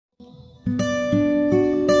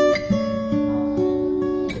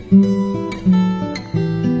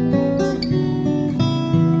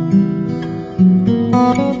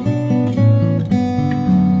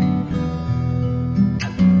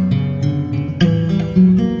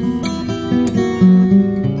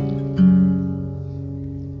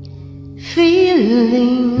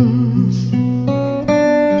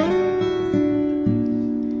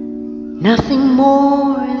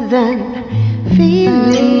than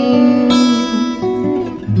feeling,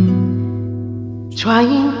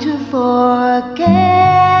 trying to forget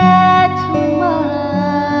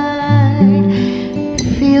my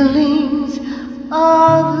feelings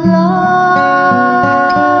of love.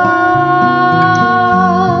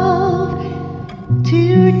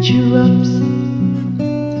 Teardrops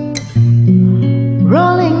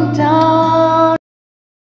rolling down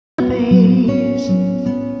the face,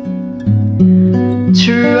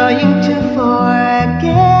 trying to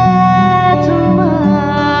forget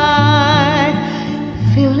my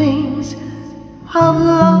feelings of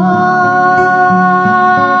love.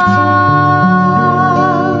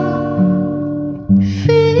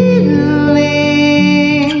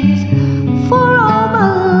 Feelings for all my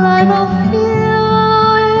life, I'll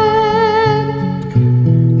feel it.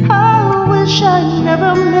 I wish I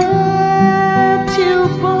never met you,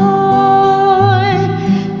 boy.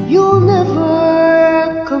 You'll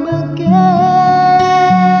never come again.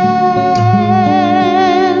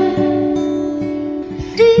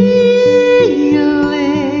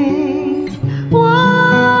 Feelings, whoa,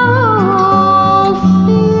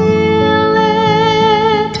 feel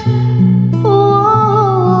it,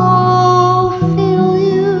 whoa, feel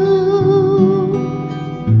you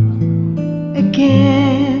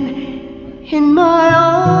again in my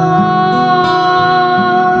arms.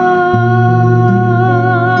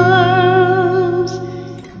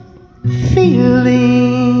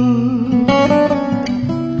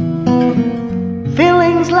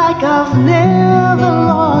 Feelings like I've never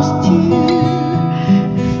lost you,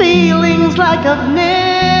 feelings like I've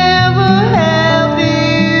never had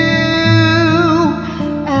you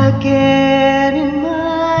again in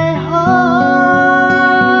my heart.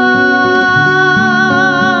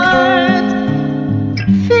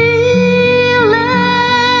 Feelings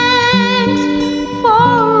for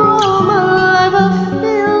all my life, I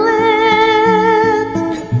feel it.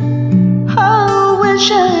 I wish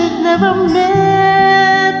I'd never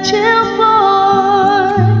met you, boy.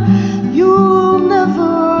 You'll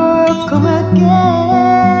never come again.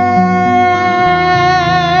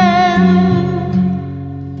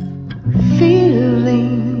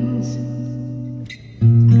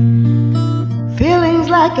 Feelings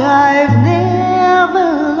like I've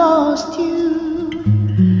never lost you,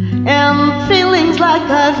 and feelings like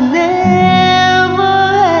I've never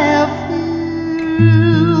had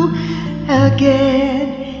you again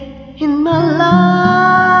in my life.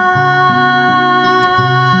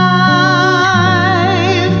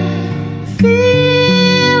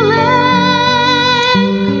 Feeling,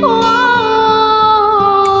 oh,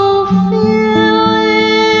 feel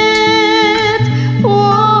it,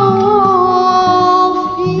 oh,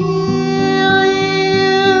 feel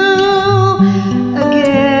you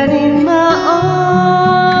again in my arms.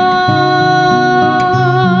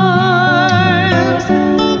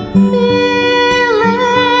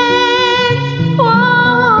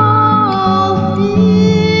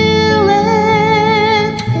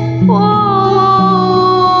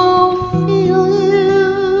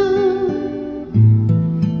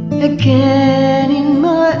 Again in